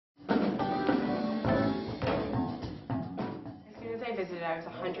visited, I was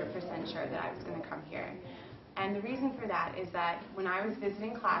 100% sure that I was going to come here. And the reason for that is that when I was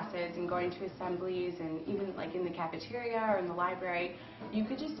visiting classes and going to assemblies and even like in the cafeteria or in the library, you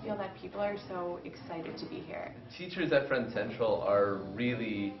could just feel that people are so excited to be here. Teachers at Friends Central are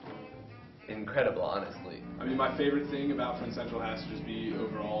really incredible, honestly. I mean, my favorite thing about Friends Central has to just be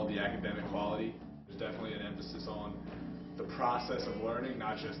overall the academic quality. There's definitely an emphasis on the process of learning,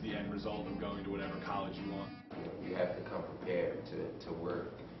 not just the end result of going to whatever college you want. You have to come prepared to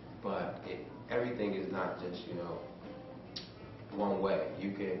work, but everything is not just, one way.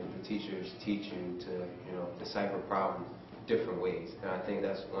 The teachers teach you to decipher problems different ways, and I think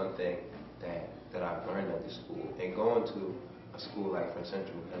that's one thing that I've learned at the school. And going to a school like Friends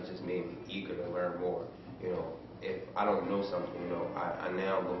Central has just made me eager to learn more. If I don't know something, I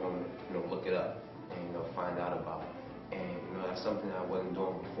now go home and look it up and find out about it. And that's something I wasn't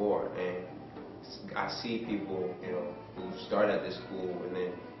doing before. And I see people, who start at this school and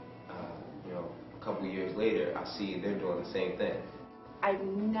then, a couple of years later, I see they're doing the same thing. I've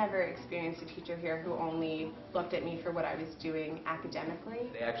never experienced a teacher here who only looked at me for what I was doing academically.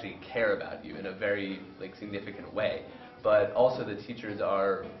 They actually care about you in a very significant way, but also the teachers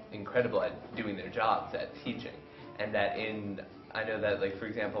are incredible at doing their jobs, at teaching, and that I know that, for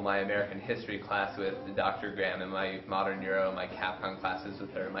example, my American history class with Dr. Graham and my modern Euro, my Capcom classes with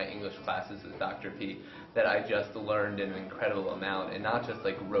her, my English classes with Dr. P, that I just learned an incredible amount, and not just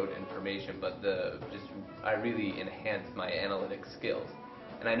rote information, but I really enhanced my analytic skills.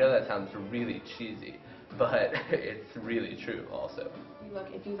 And I know that sounds really cheesy, but it's really true also.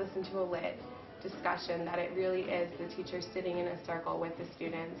 If you listen to a lit discussion, that it really is the teacher sitting in a circle with the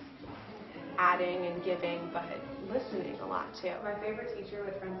students, adding and giving, but listening a lot too. My favorite teacher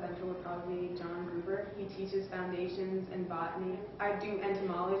with Friends Central would probably be John Gruber. He teaches foundations and botany. I do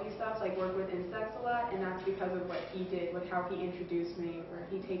entomology stuff, work with insects a lot, and that's because of what he did, how he introduced me, where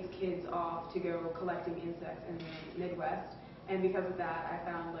he takes kids off to go collecting insects in the Midwest. And because of that, I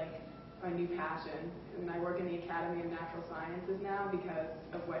found a new passion. And I work in the Academy of Natural Sciences now because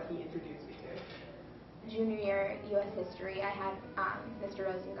of what he introduced me to. Junior year U.S. history, I had Mr.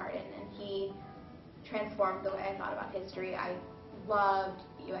 Rosengarten, and he transformed the way I thought about history. I loved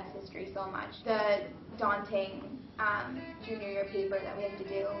U.S. history so much. The daunting junior year paper that we had to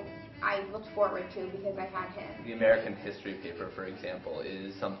do, I looked forward to because I had him. The American history paper, for example,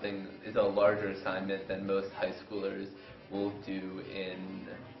 is a larger assignment than most high schoolers will do in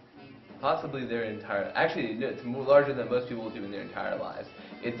possibly their entire, actually it's larger than most people will do in their entire lives.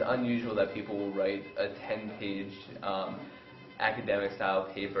 It's unusual that people will write a 10-page academic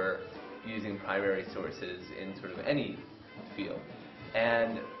style paper using primary sources in any field.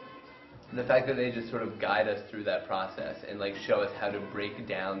 And the fact that they just guide us through that process and show us how to break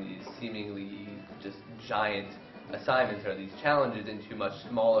down these seemingly just giant assignments or these challenges into much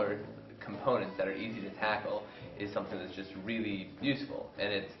smaller components that are easy to tackle is something that's just really useful.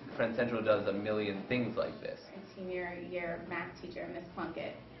 And Friends Central does a million things like this. My senior year math teacher, Miss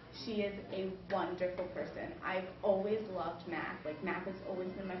Plunkett, she is a wonderful person. I've always loved math. Math has always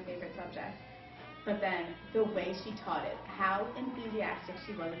been my favorite subject. But then the way she taught it, how enthusiastic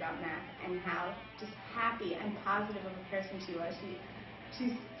she was about math, and how just happy and positive of a person she was.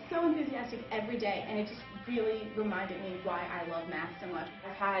 She's so enthusiastic every day, and it just really reminded me why I love math so much.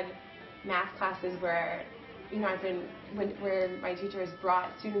 I've had math classes where where my teacher has brought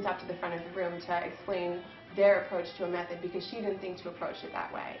students up to the front of the room to explain their approach to a method because she didn't think to approach it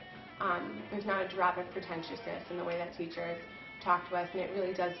that way. There's not a drop of pretentiousness in the way that teachers talk to us, and it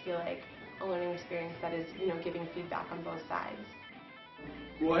really does feel like a learning experience that is, giving feedback on both sides.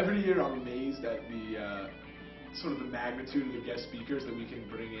 Well, every year I'm amazed at the the magnitude of the guest speakers that we can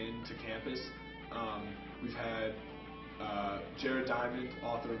bring into campus. We've had Jared Diamond,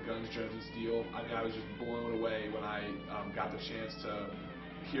 author of Guns, Germs, and Steel. I was just blown away when I got the chance to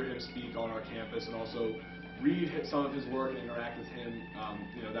hear him speak on our campus and also read some of his work and interact with him.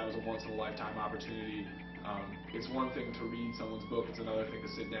 That was a once-in-a-lifetime opportunity. It's one thing to read someone's book, it's another thing to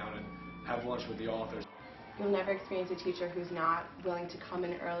sit down and have lunch with the author. You'll never experience a teacher who's not willing to come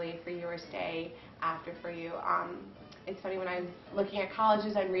in early for you or stay after for you. It's funny, when I'm looking at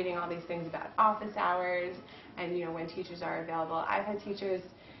colleges, I'm reading all these things about office hours and when teachers are available. I've had teachers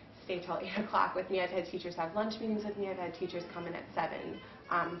stay till 8 o'clock with me. I've had teachers have lunch meetings with me. I've had teachers come in at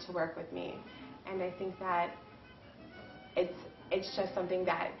 7 to work with me. And I think that it's just something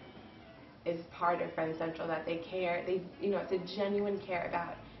that is part of Friends Central, that they care. It's a genuine care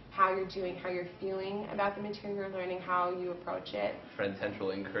about how you're doing, how you're feeling about the material you're learning, how you approach it. Friends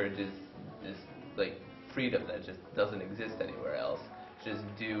Central encourages this freedom that just doesn't exist anywhere else. just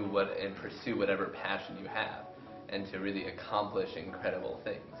do and pursue whatever passion you have, and to really accomplish incredible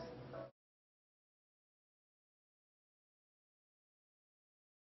things.